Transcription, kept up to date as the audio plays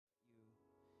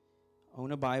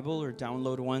own a Bible or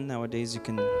download one. Nowadays you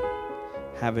can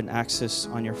have an access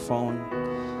on your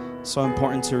phone. It's so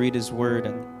important to read His Word,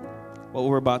 and what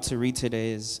we're about to read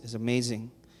today is amazing.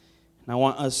 And I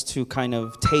want us to kind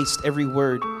of taste every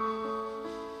word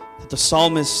that the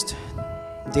psalmist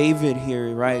David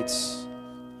here writes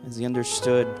as he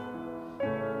understood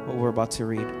what we're about to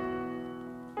read.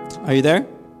 Are you there?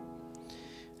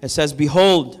 It says,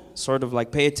 behold, sort of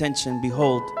like pay attention,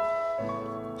 behold,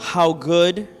 how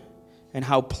good and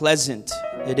how pleasant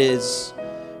it is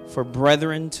for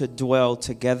brethren to dwell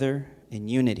together in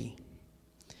unity.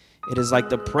 It is like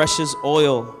the precious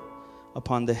oil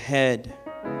upon the head,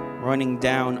 running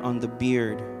down on the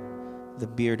beard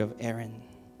of Aaron,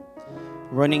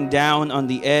 running down on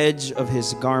the edge of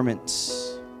his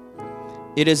garments.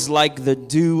 It is like the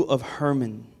dew of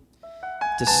Hermon,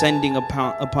 descending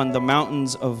upon the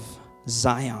mountains of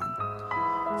Zion.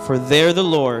 For there the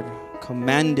Lord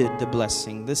commanded the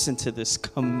blessing. Listen to this.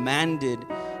 Commanded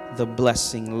the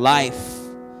blessing, life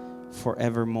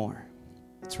forevermore.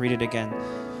 Let's read it again.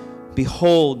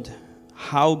 Behold,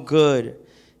 how good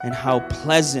and how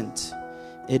pleasant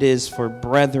it is for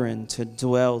brethren to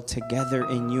dwell together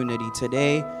in unity.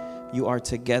 Today, you are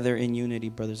together in unity,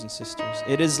 brothers and sisters.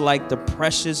 It is like the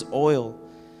precious oil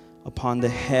upon the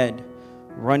head,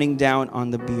 running down on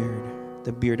the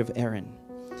beard of Aaron,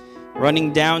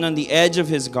 running down on the edge of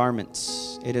his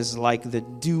garments. It is like the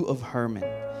dew of Hermon,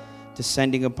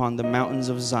 descending upon the mountains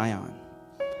of Zion.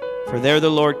 For there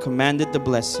the Lord commanded the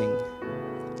blessing,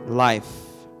 life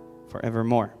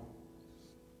forevermore.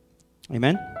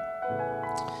 Amen.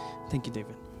 Thank you,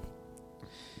 David.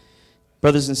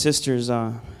 Brothers and sisters,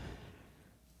 I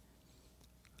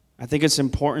think it's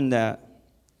important that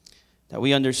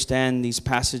we understand these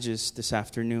passages this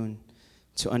afternoon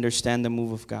to understand the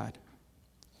move of God.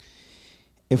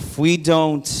 If we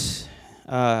don't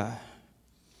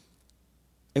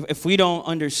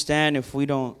understand, if we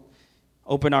don't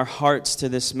open our hearts to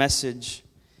this message,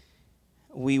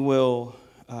 we won't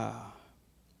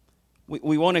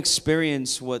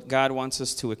experience what God wants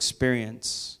us to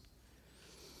experience.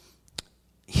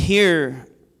 Here,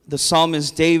 the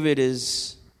psalmist David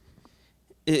is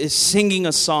singing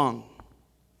a song.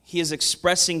 He is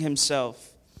expressing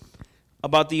himself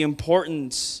about the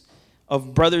importance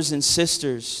of brothers and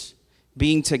sisters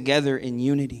being together in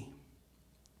unity.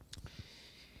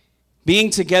 Being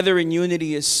together in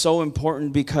unity is so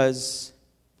important because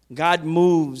God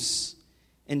moves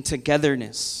in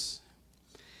togetherness.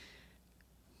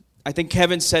 I think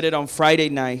Kevin said it on Friday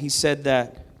night. He said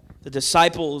that the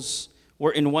disciples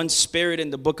were in one spirit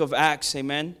in the book of Acts,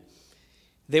 amen?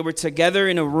 They were together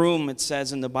in a room, it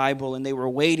says in the Bible, and they were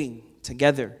waiting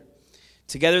together.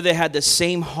 Together they had the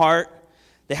same heart.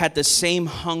 They had the same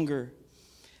hunger.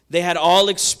 They had all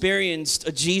experienced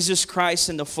a Jesus Christ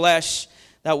in the flesh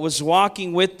that was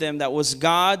walking with them, that was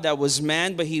God, that was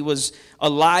man, but He was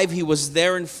alive. He was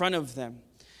there in front of them.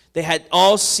 They had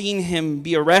all seen Him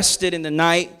be arrested in the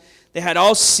night. They had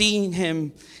all seen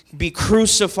Him be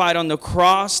crucified on the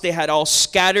cross. They had all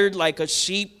scattered like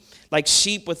sheep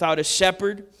without a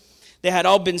shepherd. They had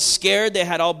all been scared. They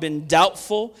had all been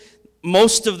doubtful.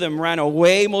 Most of them ran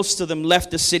away. Most of them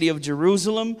left the city of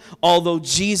Jerusalem, although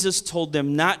Jesus told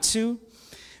them not to.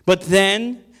 But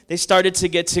then they started to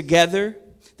get together.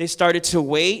 They started to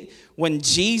wait. When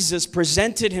Jesus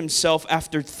presented Himself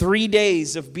after 3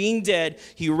 days of being dead,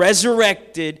 He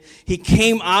resurrected. He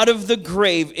came out of the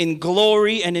grave in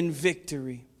glory and in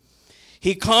victory.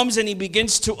 He comes and He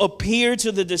begins to appear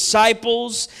to the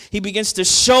disciples. He begins to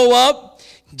show up.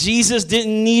 Jesus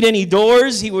didn't need any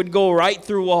doors. He would go right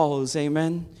through walls.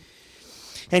 Amen.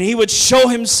 And He would show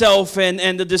Himself,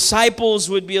 and the disciples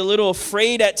would be a little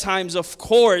afraid at times, of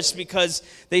course, because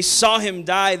they saw Him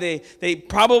die. They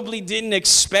probably didn't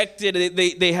expect it.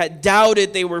 They had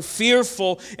doubted. They were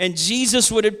fearful. And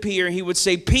Jesus would appear. He would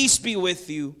say, "Peace be with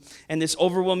you." And this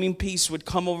overwhelming peace would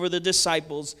come over the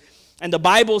disciples. And the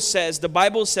Bible says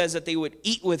that they would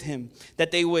eat with Him, that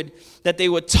they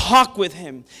would talk with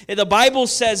Him. And the Bible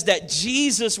says that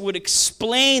Jesus would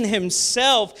explain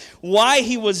Himself, why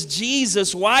He was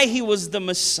Jesus, why He was the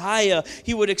Messiah.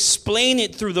 He would explain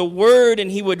it through the Word, and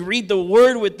He would read the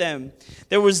Word with them.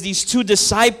 There was these two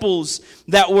disciples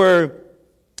that were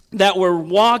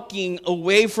walking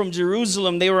away from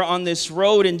Jerusalem. They were on this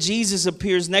road, and Jesus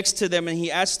appears next to them, and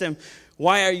He asked them,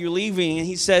 "Why are you leaving?" And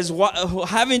He says,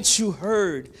 "Haven't you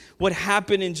heard what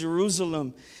happened in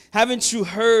Jerusalem? Haven't you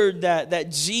heard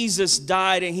that Jesus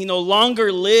died and He no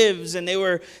longer lives?" And they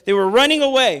were running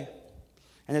away.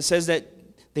 And it says that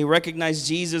they recognized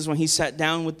Jesus when He sat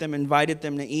down with them, invited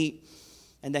them to eat,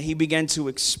 and that He began to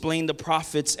explain the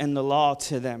prophets and the law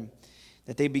to them.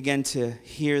 that they began to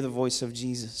hear the voice of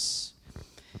Jesus.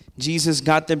 Jesus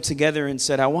got them together and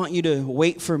said, I want you to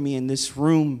wait for me in this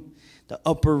room, the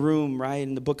upper room, right,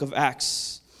 in the book of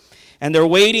Acts. And they're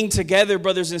waiting together,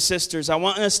 brothers and sisters. I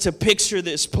want us to picture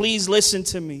this. Please listen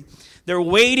to me. They're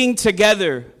waiting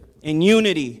together in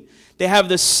unity. They have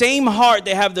the same heart.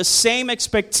 They have the same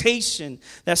expectation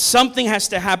that something has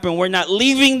to happen. We're not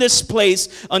leaving this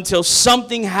place until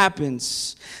something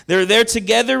happens. They're there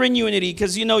together in unity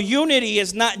because, unity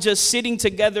is not just sitting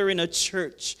together in a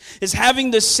church. It's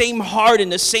having the same heart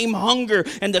and the same hunger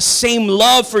and the same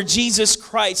love for Jesus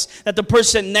Christ that the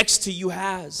person next to you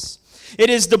has. It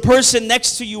is the person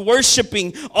next to you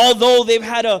worshiping, although they've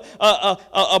had a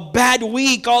bad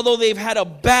week, although they've had a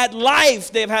bad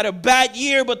life, they've had a bad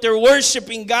year, but they're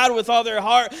worshiping God with all their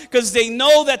heart because they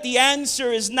know that the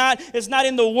answer is not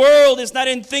in the world, it's not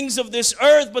in things of this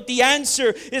earth, but the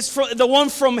answer is from the one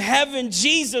from heaven,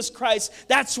 Jesus Christ.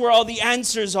 That's where all the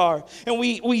answers are. And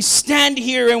we stand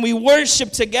here and we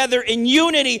worship together in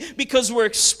unity because we're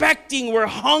expecting, we're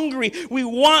hungry, we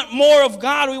want more of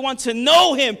God, we want to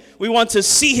know Him, we want to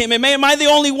see Him. Am I the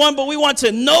only one? But we want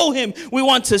to know Him. We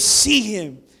want to see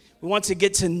Him. We want to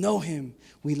get to know Him.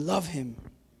 We love Him.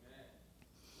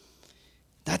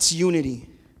 That's unity.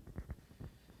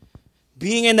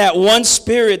 Being in that one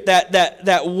spirit,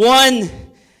 that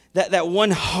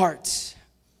one heart.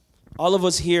 All of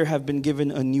us here have been given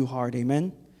a new heart.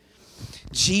 Amen.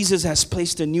 Jesus has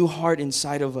placed a new heart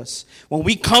inside of us. When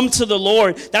we come to the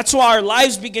Lord, that's why our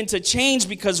lives begin to change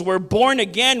because we're born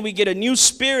again. We get a new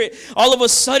spirit. All of a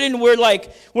sudden,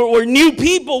 we're new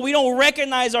people. We don't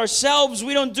recognize ourselves.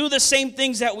 We don't do the same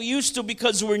things that we used to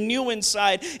because we're new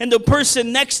inside. And the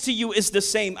person next to you is the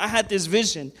same. I had this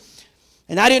vision.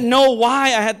 And I didn't know why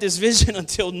I had this vision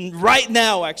until right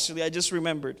now, actually. I just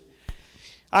remembered.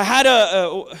 I had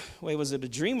was it a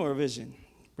dream or a vision?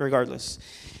 Regardless.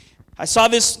 I saw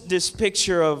this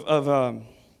picture of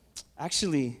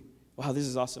actually, wow, this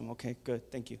is awesome. Okay, good,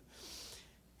 thank you.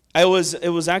 It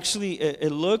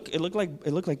looked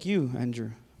like you,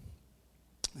 Andrew.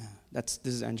 This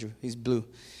is Andrew. He's blue,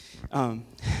 and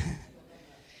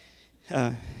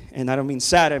I don't mean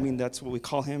sad. I mean that's what we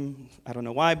call him. I don't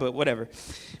know why, but whatever.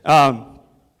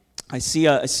 I see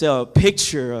a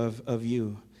picture of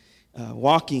you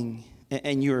walking,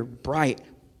 and you're bright,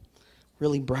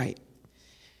 really bright.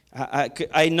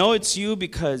 I know it's you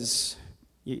because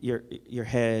your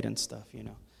head and stuff,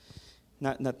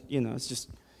 Not it's just,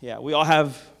 yeah, we all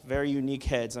have very unique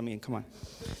heads. I mean, come on.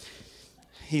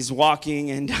 He's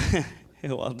walking and,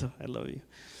 Waldo, I love you.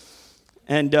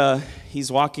 And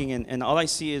he's walking and all I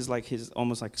see is like his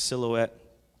almost like silhouette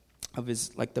of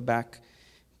his, like the back,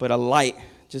 but a light.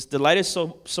 Just the light is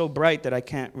so bright that I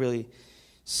can't really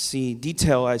see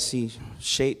detail. I see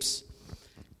shapes,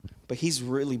 but he's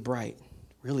really bright.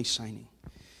 Really shining.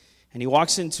 And he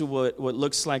walks into what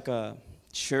looks like a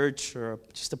church or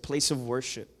just a place of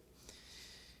worship.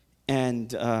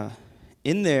 And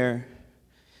in there,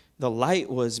 the light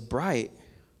was bright.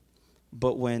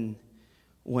 But when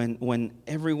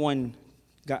everyone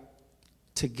got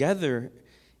together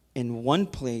in one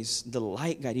place, the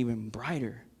light got even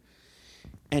brighter.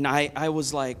 And I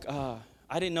was like, I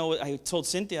didn't know. I told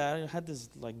Cynthia, I had this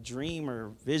like dream or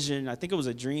vision. I think it was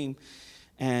a dream.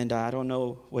 And I don't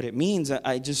know what it means.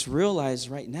 I just realized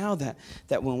right now that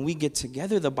when we get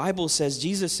together, the Bible says,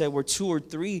 Jesus said, where 2 or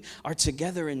 3 are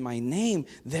together in my name,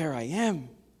 there I am.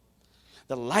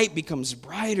 The light becomes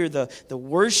brighter. The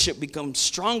worship becomes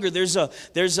stronger. There's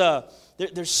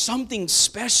something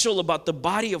special about the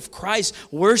body of Christ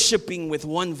worshiping with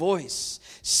one voice,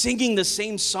 singing the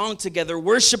same song together,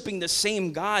 worshiping the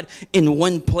same God in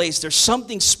one place. There's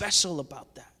something special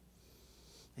about that.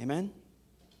 Amen?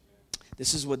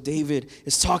 This is what David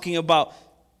is talking about.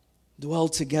 Dwell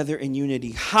together in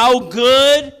unity. How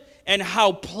good and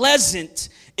how pleasant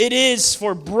it is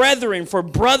for brethren, for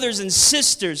brothers and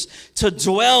sisters to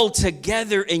dwell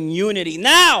together in unity.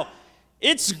 Now,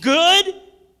 it's good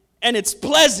and it's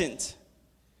pleasant.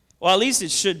 Well, at least it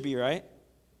should be, right?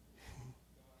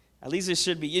 At least it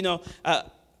should be.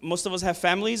 Most of us have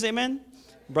families, amen?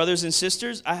 Brothers and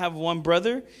sisters. I have one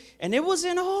brother, and it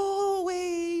wasn't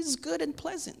always good and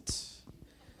pleasant.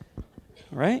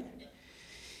 Right?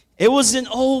 It wasn't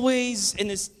always, and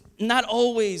it's not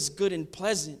always good and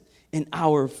pleasant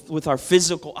with our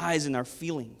physical eyes and our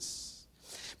feelings.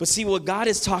 But see, what God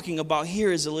is talking about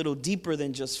here is a little deeper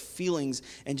than just feelings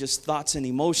and just thoughts and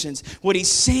emotions. What he's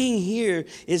saying here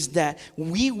is that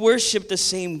we worship the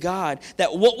same God,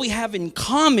 that what we have in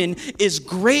common is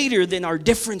greater than our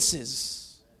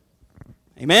differences.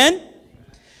 Amen?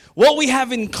 What we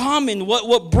have in common,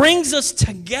 what brings us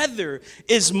together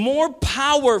is more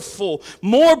powerful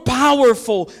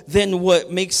than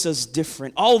what makes us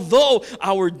different. Although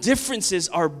our differences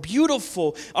are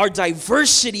beautiful, our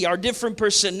diversity, our different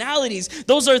personalities,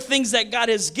 those are things that God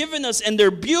has given us and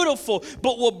they're beautiful.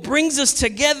 But what brings us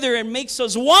together and makes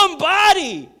us one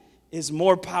body is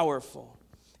more powerful,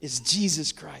 is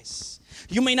Jesus Christ.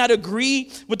 You may not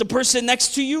agree with the person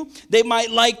next to you. They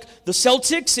might like the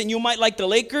Celtics and you might like the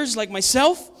Lakers, like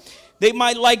myself. They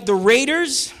might like the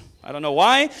Raiders. I don't know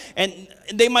why. And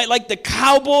they might like the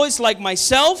Cowboys, like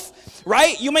myself,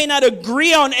 right? You may not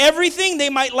agree on everything. They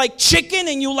might like chicken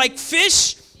and you like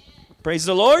fish. Praise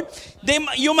the Lord. They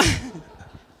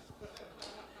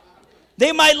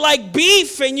might like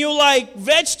beef and you like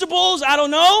vegetables. I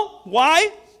don't know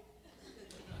why.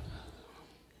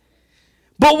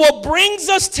 But what brings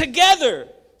us together,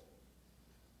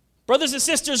 brothers and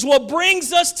sisters, what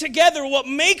brings us together, what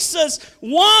makes us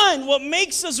one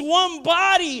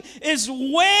body is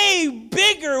way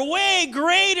bigger, way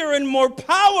greater, and more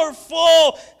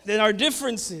powerful than our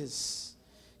differences.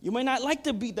 You may not like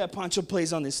the beat that Pancho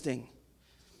plays on this thing.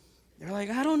 You're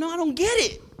like, I don't know, I don't get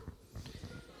it.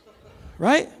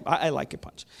 Right? I like it,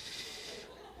 Pancho.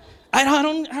 I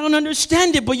don't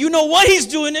understand it, but you know what? He's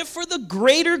doing it for the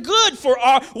greater good, for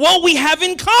what we have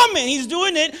in common. He's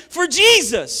doing it for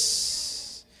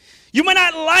Jesus. You may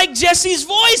not like Jesse's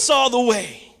voice all the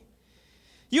way.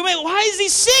 Why does he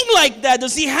sing like that?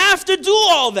 Does he have to do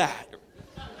all that?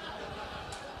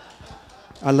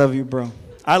 I love you, bro.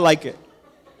 I like it.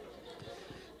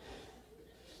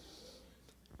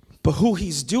 But who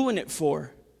he's doing it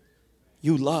for,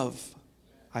 you love,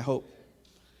 I hope.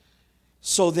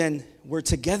 So then we're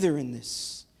together in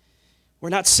this. We're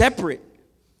not separate.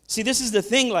 See, this is the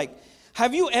thing. Like,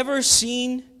 have you ever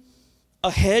seen a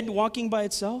head walking by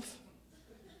itself?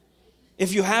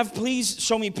 If you have, please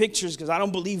show me pictures because I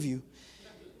don't believe you.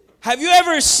 Have you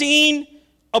ever seen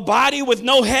a body with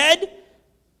no head?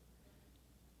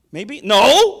 Maybe?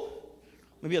 No.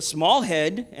 Maybe a small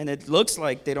head and it looks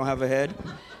like they don't have a head.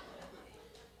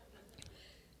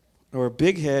 Or a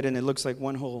big head and it looks like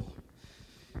one whole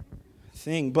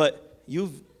thing, but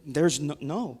there's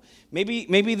no.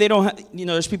 Maybe they don't have,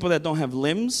 there's people that don't have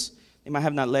limbs. They might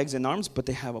have not legs and arms, but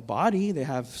they have a body. They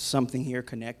have something here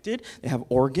connected. They have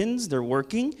organs. They're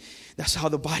working. That's how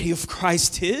the body of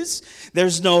Christ is.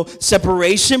 There's no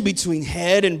separation between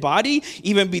head and body,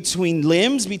 even between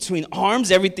limbs, between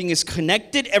arms. Everything is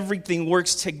connected. Everything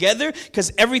works together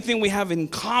because everything we have in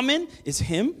common is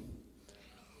Him.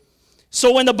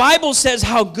 So when the Bible says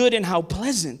how good and how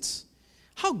pleasant,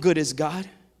 how good is God?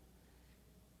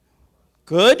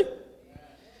 Good?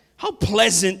 How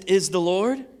pleasant is the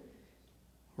Lord?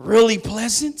 Really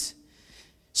pleasant?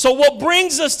 So what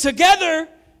brings us together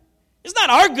is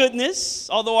not our goodness,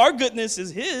 although our goodness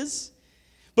is His,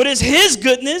 but it's His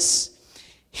goodness,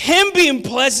 Him being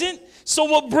pleasant. So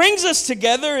what brings us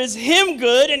together is Him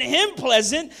good and Him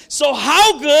pleasant. So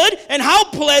how good and how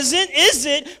pleasant is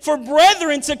it for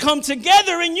brethren to come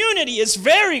together in unity? It's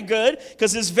very good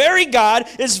because it's very God.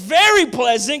 It's very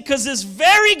pleasant because it's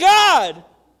very God.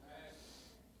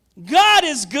 God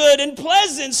is good and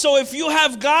pleasant. So if you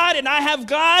have God and I have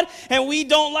God and we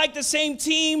don't like the same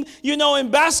team,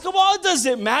 in basketball, it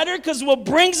doesn't matter because what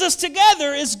brings us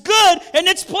together is good and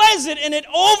it's pleasant and it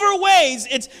overweighs.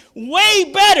 It's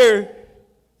way better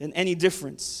than any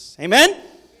difference. Amen?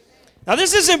 Now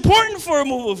this is important for a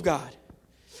move of God.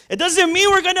 It doesn't mean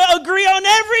we're going to agree on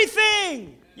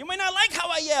everything. You may not like how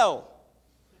I yell.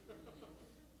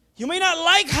 You may not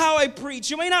like how I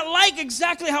preach. You may not like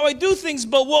exactly how I do things,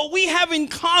 but what we have in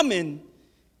common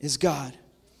is God.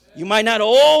 You might not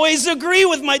always agree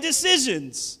with my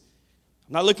decisions.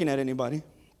 I'm not looking at anybody.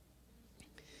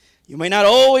 You may not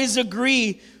always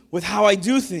agree with how I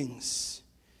do things.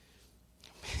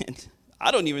 Man, I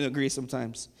don't even agree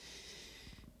sometimes.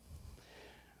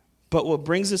 But what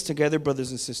brings us together,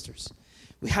 brothers and sisters,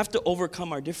 we have to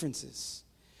overcome our differences.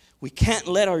 We can't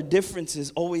let our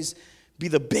differences always be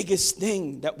the biggest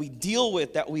thing that we deal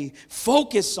with, that we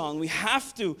focus on. We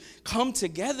have to come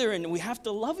together and we have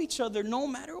to love each other no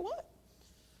matter what.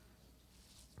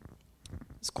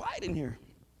 It's quiet in here.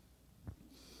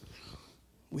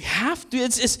 We have to.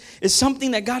 It's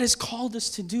something that God has called us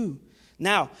to do.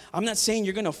 Now, I'm not saying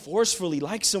you're going to forcefully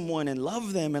like someone and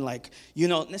love them and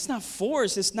it's not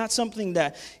force. It's not something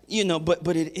that,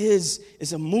 but it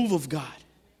is a move of God.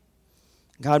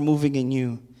 God moving in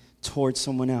you towards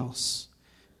someone else.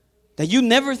 That you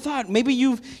never thought, maybe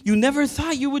you never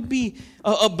thought you would be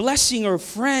a blessing or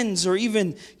friends or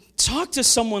even talk to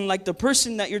someone like the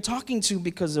person that you're talking to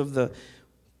because of the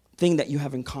thing that you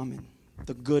have in common.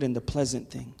 the good and the pleasant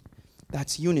thing.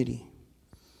 That's unity.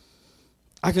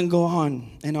 I can go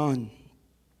on and on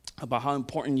about how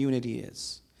important unity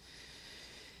is.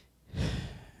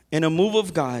 In a move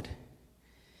of God,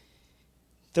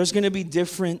 there's going to be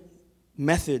different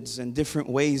methods and different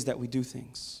ways that we do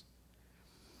things.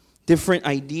 Different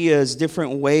ideas,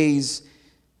 different ways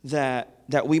that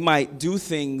we might do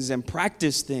things and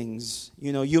practice things.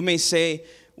 You know, you may say,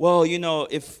 well, you know,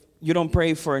 if you don't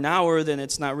pray for an hour, then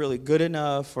it's not really good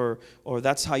enough, or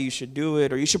that's how you should do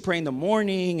it, or you should pray in the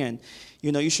morning, and,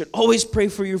 you know, you should always pray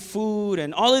for your food,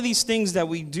 and all of these things that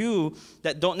we do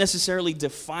that don't necessarily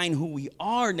define who we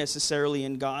are necessarily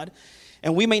in God.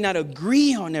 And we may not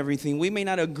agree on everything. We may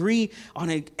not agree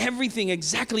on everything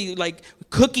exactly like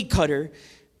cookie cutter,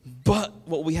 but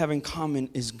what we have in common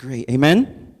is great.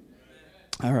 Amen?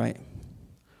 All right.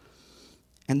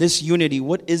 And this unity,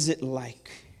 what is it like?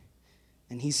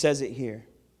 And he says it here.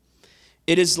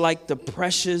 It is like the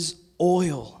precious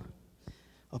oil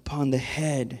upon the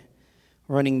head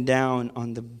running down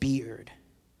on the beard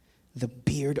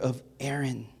of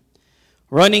Aaron,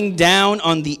 running down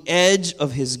on the edge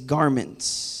of his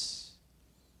garments.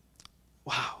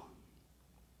 Wow.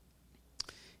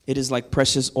 It is like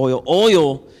precious oil.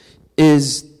 Oil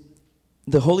is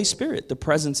the Holy Spirit, the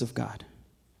presence of God.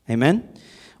 Amen?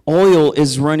 Oil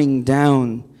is running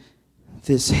down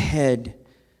this head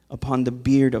upon the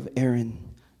beard of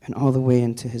Aaron and all the way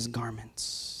into his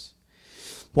garments.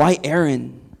 Why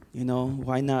Aaron? You know,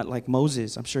 why not like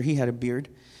Moses? I'm sure he had a beard.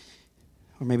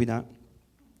 Or maybe not.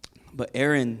 But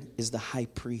Aaron is the high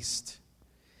priest.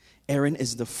 Aaron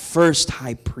is the first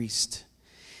high priest.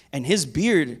 And his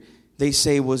beard, they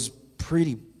say, was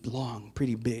pretty long,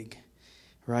 pretty big.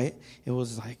 Right? It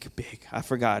was like big. I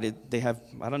forgot it.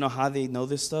 I don't know how they know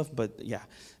this stuff, but yeah,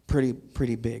 pretty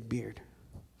big beard.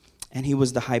 And he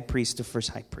was the high priest, the first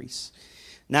high priest.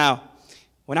 Now,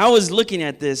 when I was looking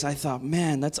at this, I thought,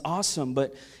 man, that's awesome.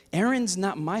 But Aaron's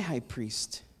not my high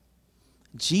priest.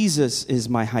 Jesus is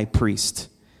my high priest.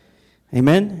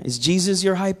 Amen? Is Jesus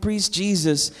your high priest?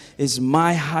 Jesus is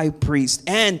my high priest.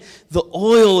 And the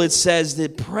oil, it says, the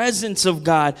presence of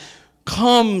God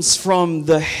comes from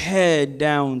the head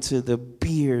down to the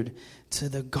beard, to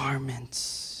the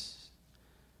garments.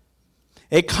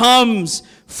 It comes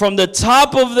from the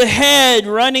top of the head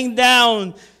running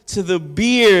down to the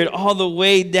beard all the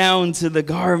way down to the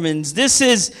garments. This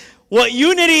is what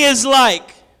unity is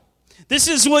like. This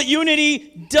is what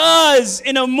unity does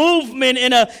in a movement,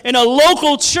 in a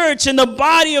local church, in the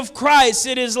body of Christ.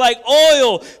 It is like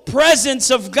oil, presence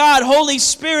of God, Holy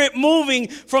Spirit moving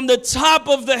from the top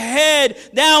of the head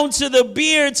down to the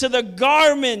beard, to the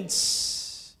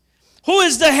garments. Who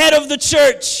is the head of the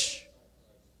church?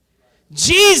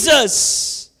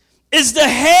 Jesus is the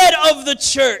head of the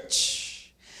church.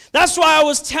 That's why I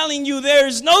was telling you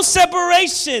there's no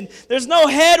separation. There's no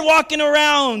head walking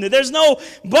around. There's no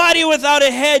body without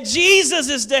a head. Jesus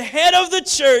is the head of the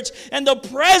church, and the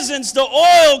presence, the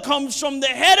oil comes from the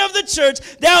head of the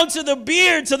church down to the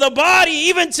beard, to the body,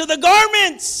 even to the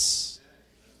garments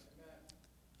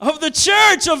of the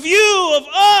church, of you, of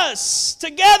us,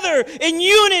 together in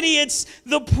unity. It's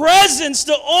the presence,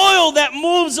 the oil that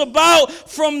moves about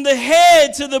from the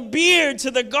head to the beard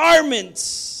to the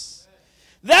garments.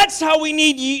 That's why we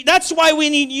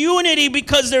need unity,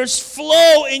 because there's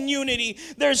flow in unity.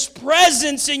 There's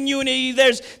presence in unity.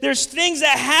 There's things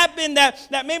that happen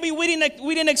that maybe we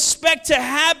didn't expect to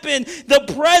happen.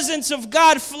 The presence of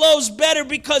God flows better,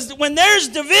 because when there's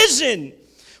division,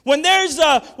 when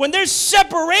there's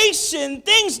separation,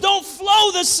 things don't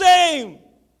flow the same.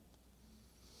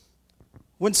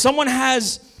 When someone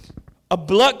has a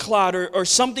blood clot or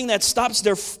something that stops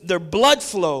their blood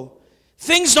flow,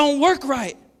 things don't work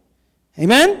right.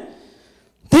 Amen?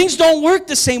 Things don't work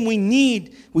the same. We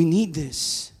need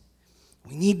this.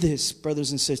 We need this, brothers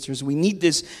and sisters. We need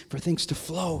this for things to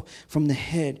flow from the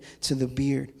head to the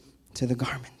beard to the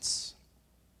garments.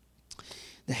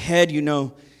 The head,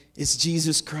 is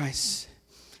Jesus Christ.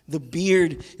 The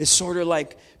beard is sort of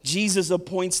like Jesus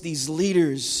appoints these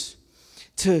leaders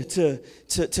to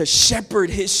shepherd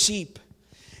his sheep.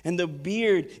 And the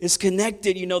beard is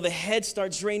connected. The head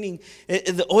starts raining.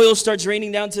 The oil starts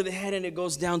raining down to the head, and it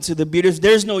goes down to the beard. If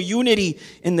there's no unity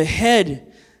in the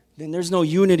head, then there's no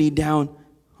unity down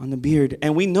on the beard.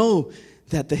 And we know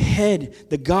that the head,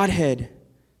 the Godhead,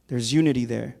 there's unity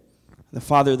there. The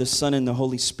Father, the Son, and the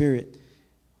Holy Spirit.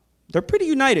 They're pretty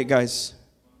united, guys.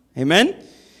 Amen?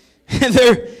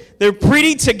 They're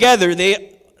pretty together.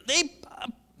 They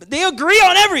agree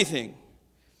on everything.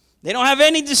 They don't have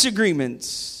any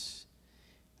disagreements.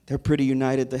 They're pretty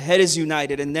united. The head is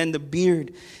united. And then the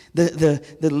beard The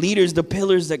leaders, the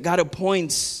pillars that God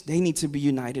appoints, they need to be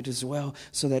united as well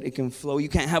so that it can flow. You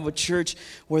can't have a church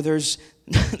where there's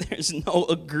no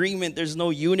agreement, there's no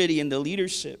unity in the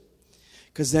leadership,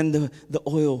 because then the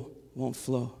oil won't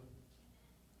flow.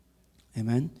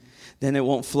 Amen? Then it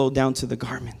won't flow down to the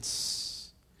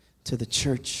garments, to the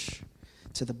church,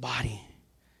 to the body.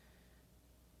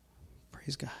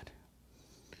 Praise God.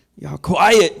 Y'all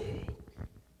quiet.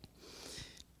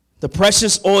 The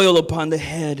precious oil upon the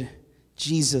head,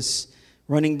 Jesus,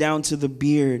 running down to the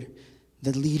beard,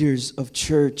 the leaders of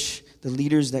church, the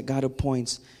leaders that God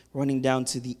appoints, running down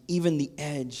to even the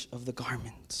edge of the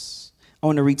garments. I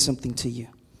want to read something to you.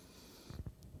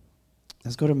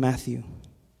 Let's go to Matthew.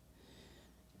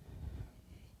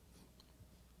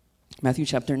 Matthew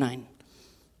chapter 9.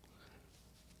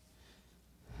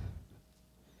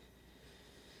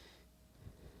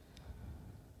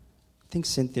 I think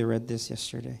Cynthia read this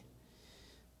yesterday.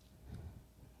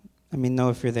 Let me know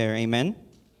if you're there. Amen?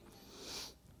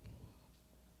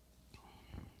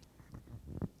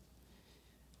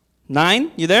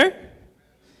 Nine, you there?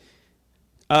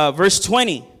 Verse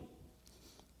 20.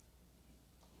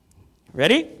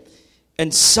 Ready?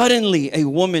 And suddenly a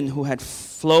woman who had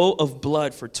flow of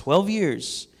blood for 12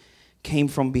 years came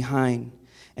from behind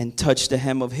and touched the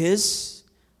hem of his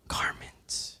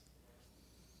garment.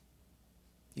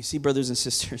 You see, brothers and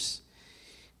sisters,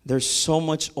 there's so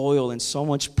much oil and so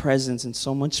much presence and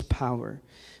so much power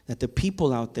that the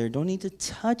people out there don't need to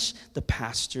touch the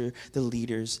pastor, the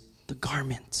leaders, the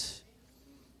garment.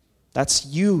 That's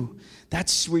you.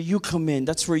 That's where you come in.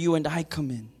 That's where you and I come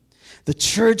in. The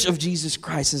church of Jesus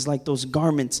Christ is like those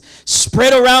garments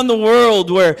spread around the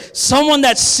world where someone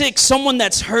that's sick, someone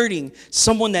that's hurting,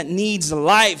 someone that needs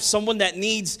life, someone that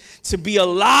needs to be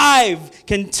alive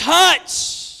can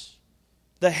touch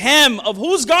the hem of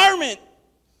whose garment?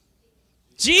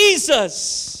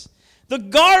 Jesus. The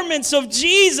garments of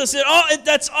Jesus.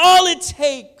 That's all it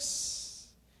takes.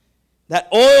 That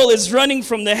oil is running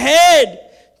from the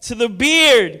head to the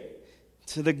beard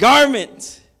to the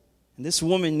garment. And this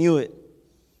woman knew it.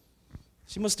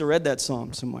 She must have read that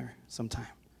psalm somewhere, sometime.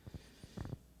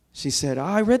 She said,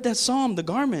 I read that psalm, the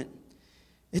garment.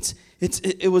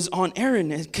 It was on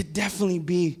Aaron. It could definitely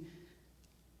be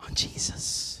on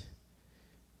Jesus.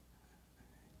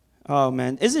 Oh,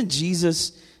 man. Isn't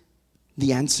Jesus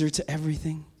the answer to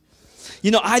everything?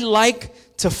 You know, I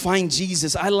like to find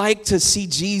Jesus. I like to see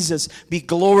Jesus be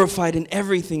glorified in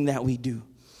everything that we do.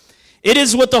 It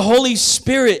is what the Holy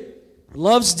Spirit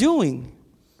loves doing,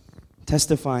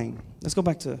 testifying. Let's go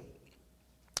back to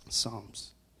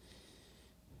Psalms.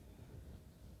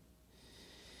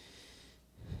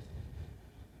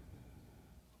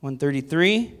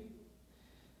 (133).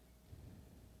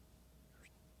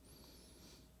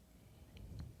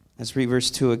 Let's read verse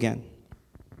 2 again.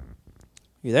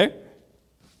 You there?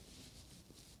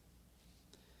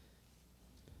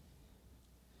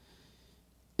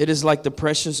 It is like the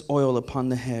precious oil upon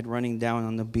the head, running down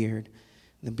on the beard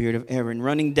of Aaron,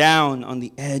 running down on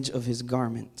the edge of his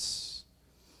garments.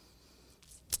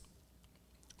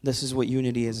 This is what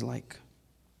unity is like.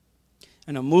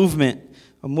 And a move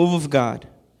of God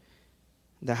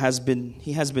that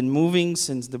He has been moving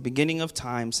since the beginning of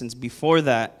time, since before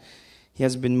that. He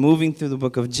has been moving through the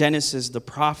book of Genesis, the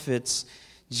prophets,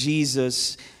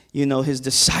 Jesus, his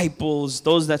disciples,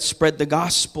 those that spread the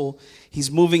gospel. He's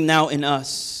moving now in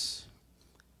us.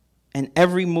 And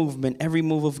every movement, every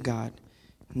move of God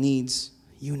needs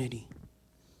unity.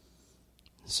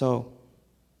 So,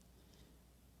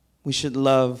 we should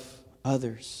love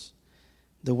others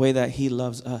the way that He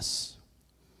loves us.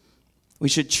 We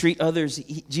should treat others.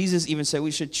 Jesus even said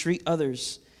we should treat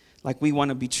others like we want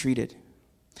to be treated.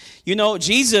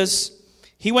 Jesus,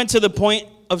 He went to the point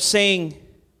of saying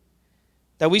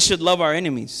that we should love our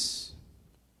enemies.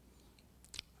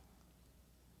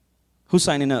 Who's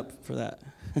signing up for that?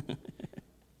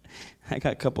 I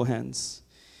got a couple hands.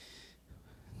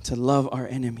 To love our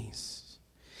enemies.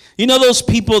 Those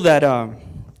people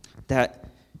that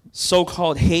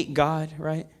so-called hate God,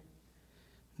 right?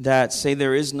 That say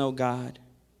there is no God.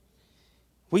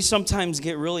 We sometimes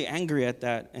get really angry at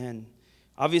that, and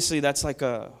obviously that's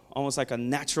almost like a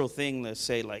natural thing to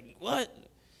say, like, what?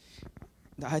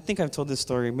 I think I've told this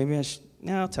story. Maybe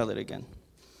I'll tell it again.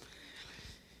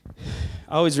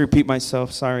 I always repeat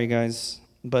myself. Sorry, guys.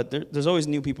 But there's always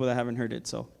new people that haven't heard it,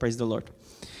 so praise the Lord.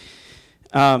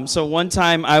 So one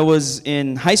time I was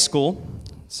in high school,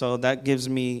 so that gives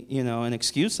me, an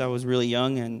excuse. I was really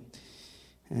young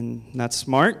and not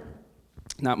smart,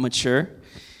 not mature.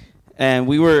 And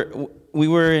we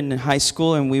were in high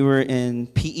school, and we were in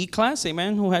PE class.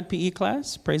 Amen. Who had PE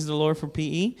class? Praise the Lord for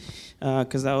PE,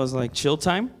 because that was like chill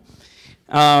time.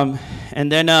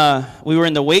 And then we were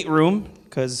in the weight room,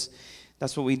 because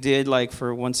that's what we did like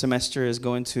for one semester, is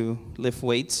going to lift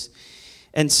weights.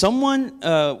 And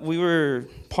we were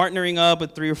partnering up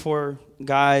with 3 or 4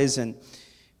 guys, and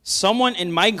someone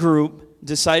in my group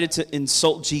decided to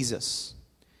insult Jesus.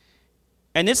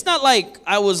 And it's not like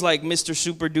I was like Mr.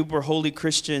 Super Duper Holy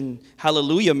Christian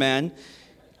Hallelujah man.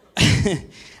 I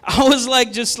was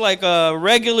like just like a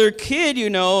regular kid,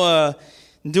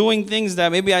 doing things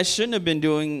that maybe I shouldn't have been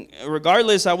doing.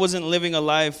 Regardless, I wasn't living a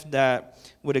life that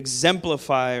would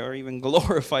exemplify or even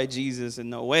glorify Jesus in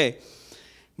no way.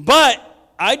 But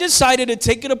I decided to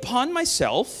take it upon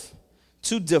myself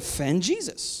to defend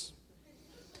Jesus.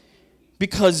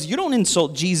 Because you don't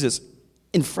insult Jesus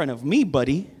in front of me,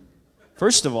 buddy.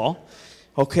 First of all,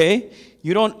 okay?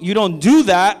 You don't do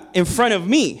that in front of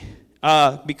me.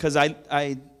 Because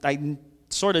I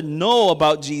sort of know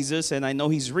about Jesus and I know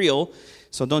he's real.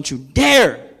 So don't you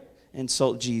dare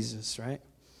insult Jesus, right?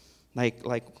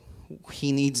 Like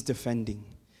he needs defending.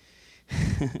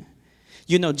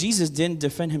 Jesus didn't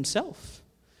defend himself.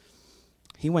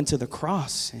 He went to the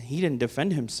cross and he didn't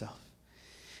defend himself.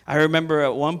 I remember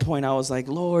at one point I was like,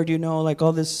 Lord, like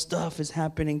all this stuff is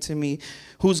happening to me.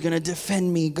 Who's going to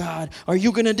defend me, God? Are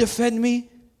you going to defend me?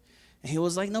 And he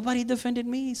was like, nobody defended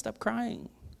me. Stop crying.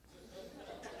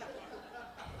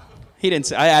 He didn't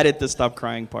say, I added the stop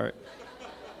crying part.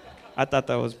 I thought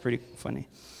that was pretty funny.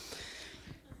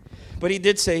 But he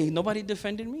did say, nobody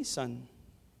defended me, son.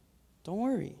 Don't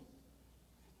worry.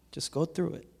 Just go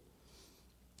through it.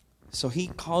 So he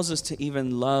calls us to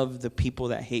even love the people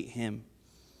that hate him.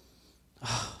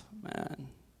 Oh, man.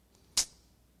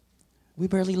 We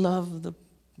barely love the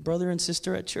brother and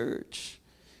sister at church.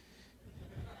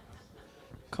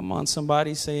 Come on,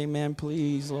 somebody say amen,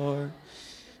 please, Lord.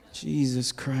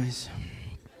 Jesus Christ.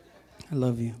 I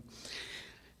love you.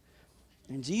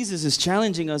 And Jesus is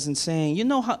challenging us and saying,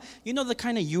 the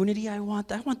kind of unity I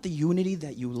want? I want the unity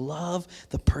that you love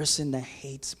the person that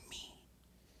hates me.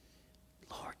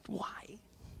 Lord, why?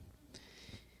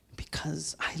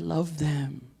 Because I love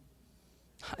them.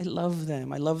 I love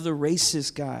them. I love the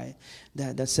racist guy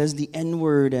that says the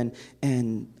N-word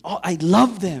and I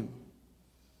love them.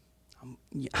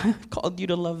 I've called you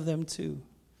to love them too.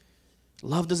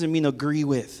 Love doesn't mean agree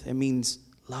with. It means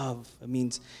love. It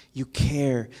means you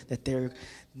care that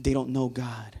they don't know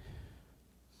God.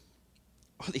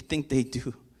 Or they think they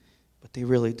do, but they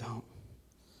really don't.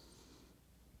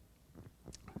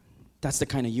 That's the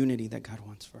kind of unity that God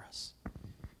wants for us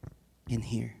in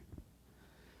here.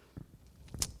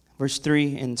 Verse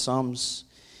 3 in Psalms,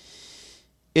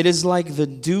 it is like the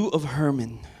dew of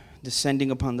Hermon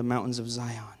descending upon the mountains of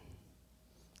Zion.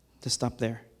 To stop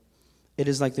there. It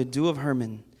is like the dew of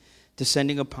Hermon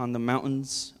descending upon the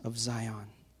mountains of Zion.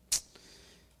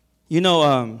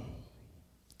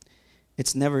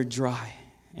 It's never dry,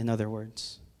 in other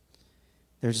words.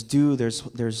 There's dew, there's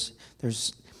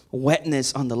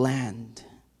wetness on the land.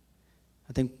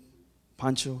 I think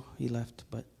Pancho, he left,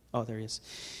 but, there he is.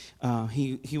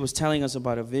 He was telling us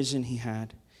about a vision he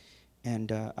had,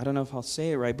 and I don't know if I'll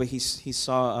say it right, but he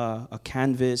saw a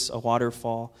canvas, a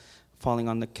waterfall falling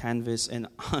on the canvas, and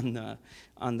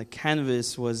on the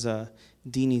canvas was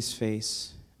Deanie's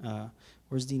face.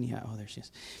 Where's Deanie at? Oh, there she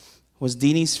is. Was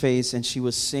Deanie's face, and she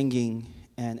was singing,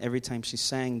 and every time she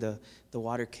sang, the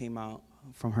water came out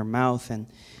from her mouth, and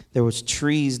there was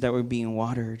trees that were being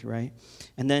watered, right?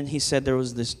 And then he said there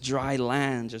was this dry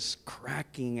land just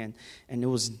cracking, and it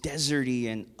was deserty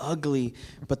and ugly,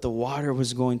 but the water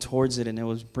was going towards it, and it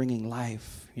was bringing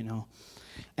life,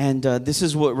 And this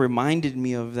is what reminded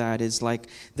me of that, is like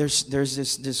there's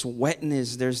this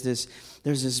wetness, there's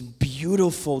this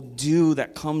beautiful dew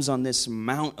that comes on this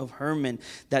Mount of Hermon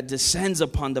that descends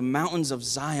upon the mountains of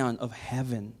Zion of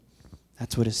heaven.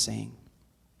 That's what it's saying.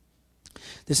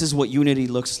 This is what unity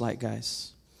looks like,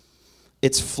 guys.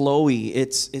 It's flowy.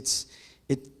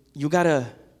 You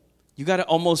gotta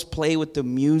almost play with the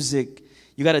music.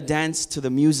 You gotta dance to the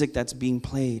music that's being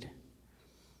played.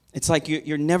 It's like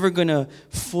you're never going to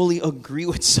fully agree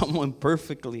with someone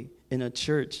perfectly in a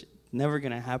church. Never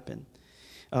going to happen.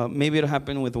 Maybe it'll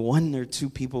happen with 1 or 2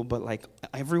 people, but like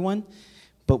everyone.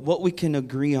 But what we can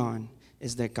agree on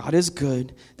is that God is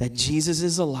good, that Jesus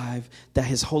is alive, that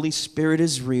his Holy Spirit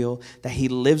is real, that he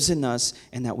lives in us,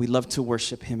 and that we love to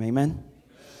worship him. Amen?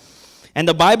 And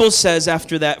the Bible says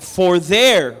after that, for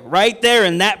there, right there,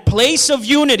 in that place of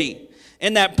unity,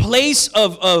 in that place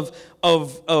of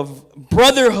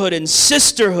brotherhood and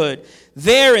sisterhood,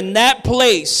 there in that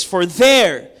place, for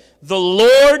there the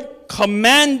Lord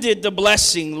commanded the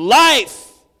blessing, life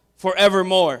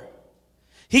forevermore.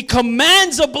 He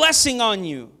commands a blessing on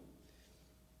you.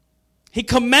 He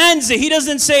commands it. He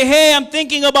doesn't say, hey, I'm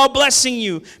thinking about blessing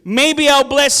you. Maybe I'll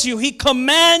bless you. He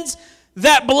commands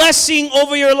that blessing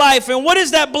over your life. And what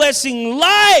is that blessing?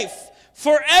 Life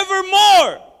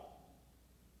forevermore.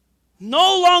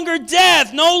 No longer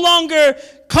death, no longer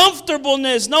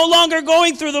comfortableness, no longer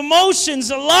going through the motions.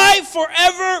 Life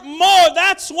forevermore.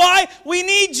 That's why we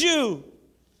need you.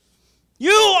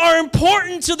 You are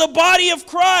important to the body of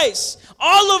Christ.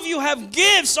 All of you have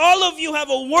gifts. All of you have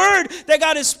a word that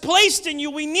God has placed in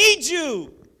you. We need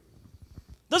you.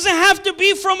 Doesn't have to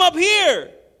be from up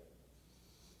here.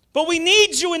 But we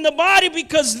need you in the body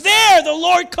because there the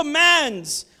Lord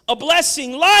commands a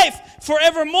blessing, life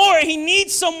forevermore. He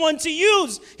needs someone to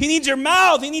use. He needs your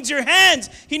mouth. He needs your hands.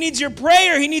 He needs your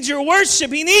prayer. He needs your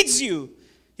worship. He needs you.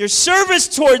 Your service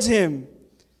towards Him.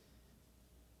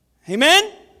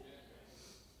 Amen?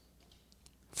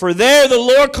 For there the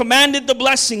Lord commanded the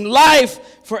blessing,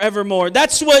 life forevermore.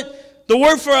 That's what the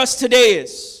word for us today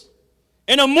is.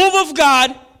 In a move of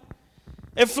God,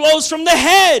 it flows from the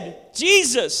head,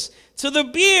 Jesus, to the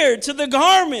beard, to the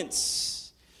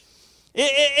garments.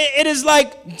 It is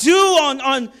like dew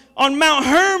on Mount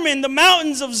Hermon, the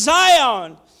mountains of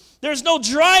Zion. There's no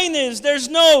dryness. There's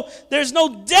no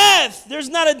death. There's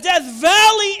not a death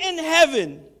valley in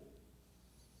heaven.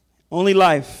 Only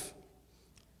life.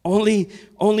 Only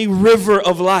river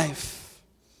of life.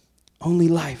 Only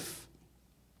life.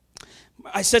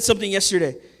 I said something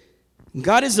yesterday.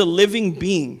 God is a living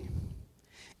being.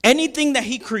 Anything that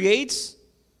He creates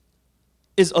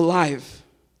is alive.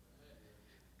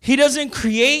 He doesn't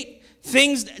create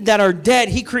things that are dead.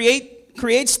 He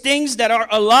creates things that are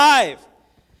alive.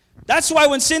 That's why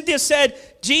when Cynthia said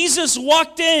Jesus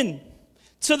walked in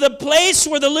to the place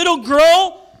where the little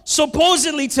girl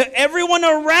supposedly to everyone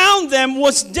around them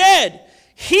was dead,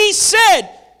 He said,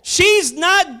 she's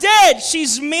not dead.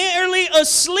 She's merely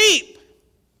asleep.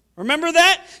 Remember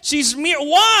that?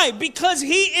 Why? Because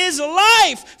He is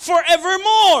life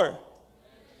forevermore.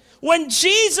 When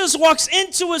Jesus walks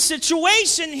into a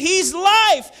situation, He's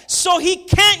life. So He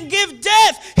can't give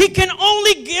death. He can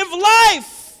only give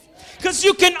life. Because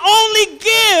you can only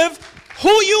give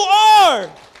who you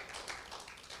are.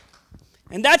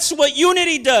 And that's what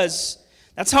unity does.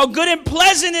 That's how good and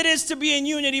pleasant it is to be in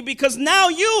unity, because now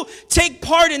you take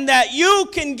part in that. You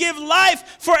can give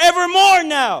life forevermore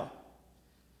now.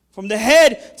 From the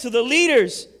head to the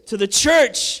leaders, to the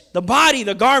church, the body,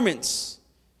 the garments.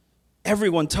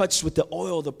 Everyone touched with the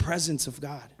oil, the presence of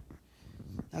God.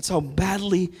 That's how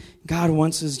badly God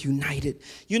wants us united.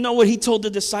 You know what He told the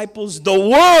disciples? The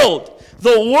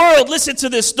world, listen to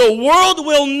this. The world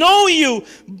will know you,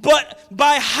 but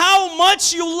by how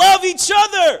much you love each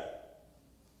other.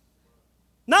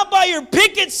 Not by your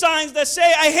picket signs that say,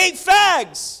 I hate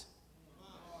fags.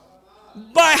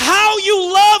 By how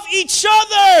you love each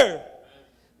other.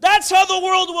 That's how the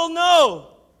world will know.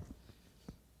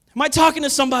 Am I talking to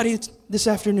somebody this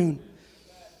afternoon?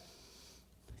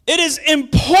 It is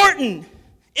important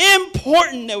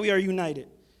that we are united.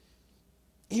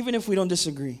 Even if we don't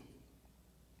disagree.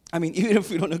 Even if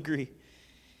we don't agree.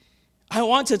 I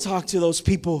want to talk to those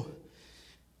people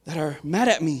that are mad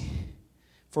at me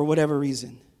for whatever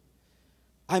reason.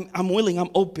 I'm willing,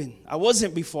 I'm open. I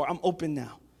wasn't before, I'm open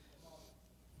now.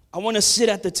 I want to sit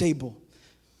at the table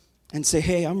and say,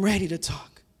 hey, I'm ready to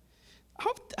talk. I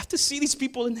have to see these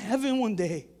people in heaven one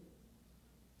day.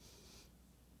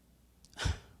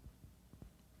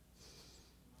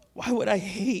 Why would I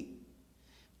hate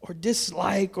or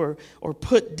dislike or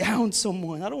put down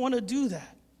someone? I don't want to do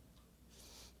that.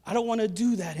 I don't want to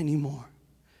do that anymore.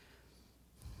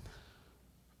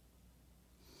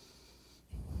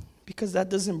 Because that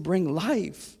doesn't bring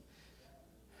life.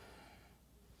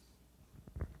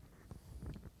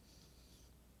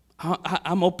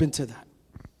 I'm open to that.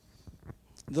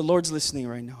 The Lord's listening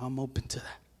right now. I'm open to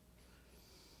that.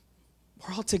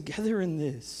 We're all together in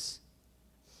this.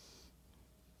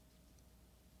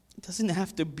 It doesn't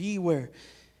have to be where,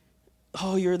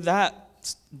 oh, you're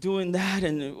that, doing that,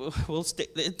 and we'll stay.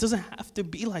 It doesn't have to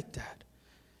be like that.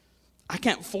 I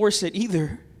can't force it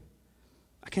either.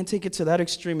 I can't take it to that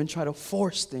extreme and try to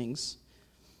force things.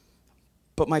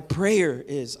 But my prayer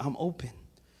is, I'm open.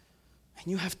 And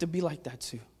you have to be like that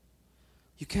too.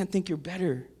 You can't think you're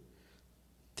better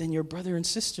than your brother and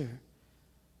sister.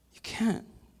 You can't.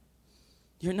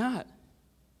 You're not.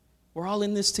 We're all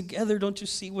in this together. Don't you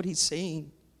see what He's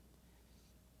saying?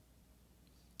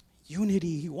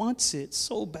 Unity, He wants it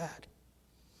so bad.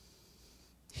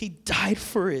 He died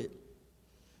for it.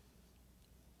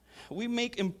 We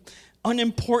make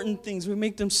unimportant things, we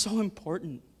make them so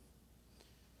important.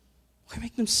 We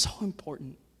make them so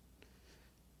important.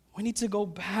 We need to go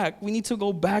back. We need to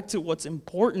go back to what's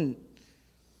important.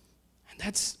 And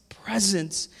that's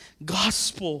presence,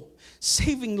 gospel,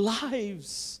 saving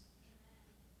lives.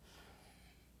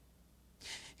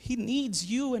 He needs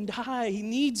you and I. He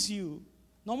needs you.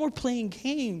 No more playing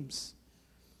games.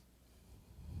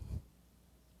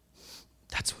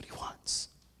 That's what he wants.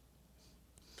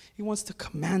 He wants to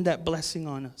command that blessing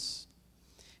on us.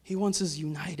 He wants us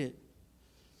united.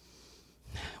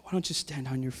 Why don't you stand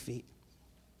on your feet?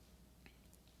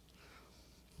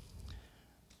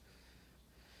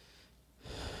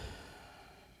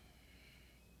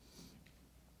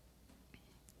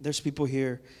 There's people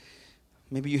here,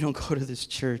 maybe you don't go to this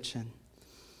church and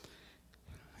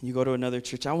you go to another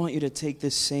church. I want you to take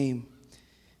this same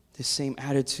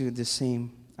attitude, this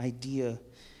same idea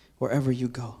wherever you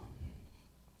go.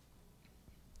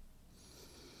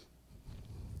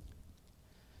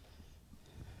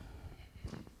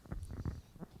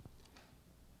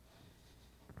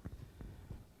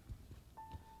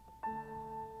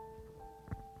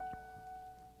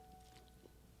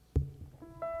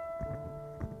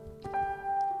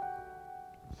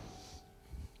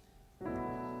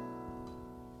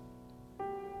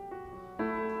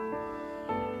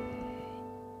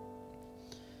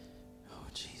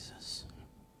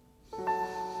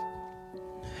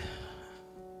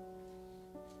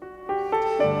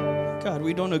 God,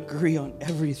 we don't agree on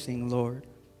everything, Lord.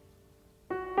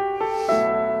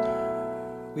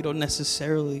 We don't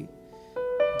necessarily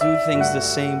do things the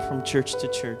same from church to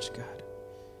church, God.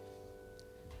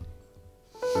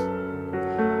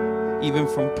 Even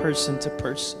from person to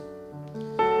person.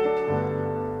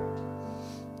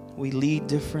 We lead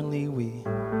differently, we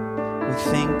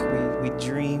think, we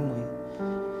dream,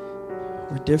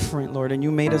 we're different, Lord, and you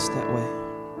made us that way.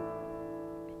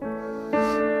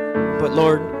 But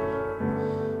Lord,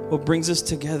 what brings us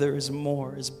together is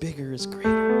more, is bigger, is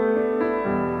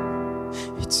greater.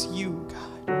 It's you,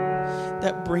 God,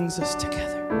 that brings us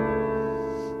together.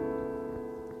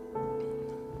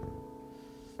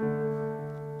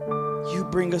 You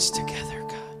bring us together,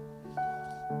 God.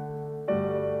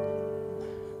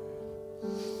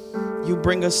 You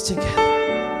bring us together.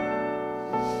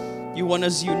 You want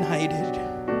us united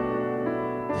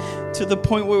to the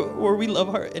point where we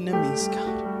love our enemies,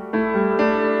 God.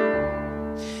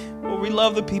 We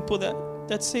love the people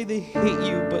that say they hate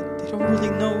you, but they don't really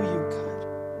know you, God.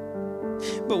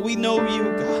 But we know you,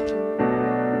 God.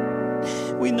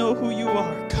 We know who you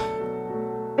are,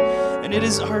 God. And it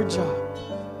is our job.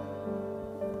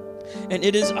 And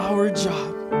it is our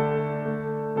job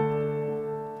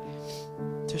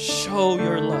to show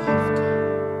your love, God.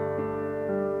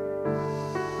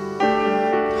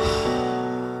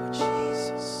 Oh,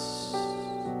 Jesus.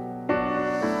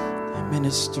 I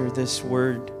minister this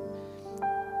word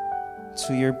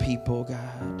to your people,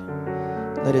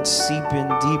 God. Let it seep in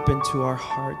deep into our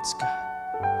hearts,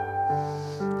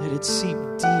 God. Let it seep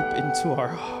deep into our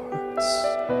hearts.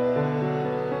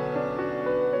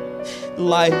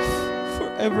 Life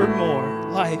forevermore.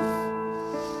 Life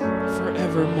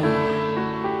forevermore.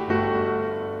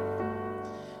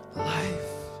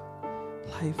 Life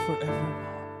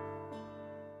forevermore.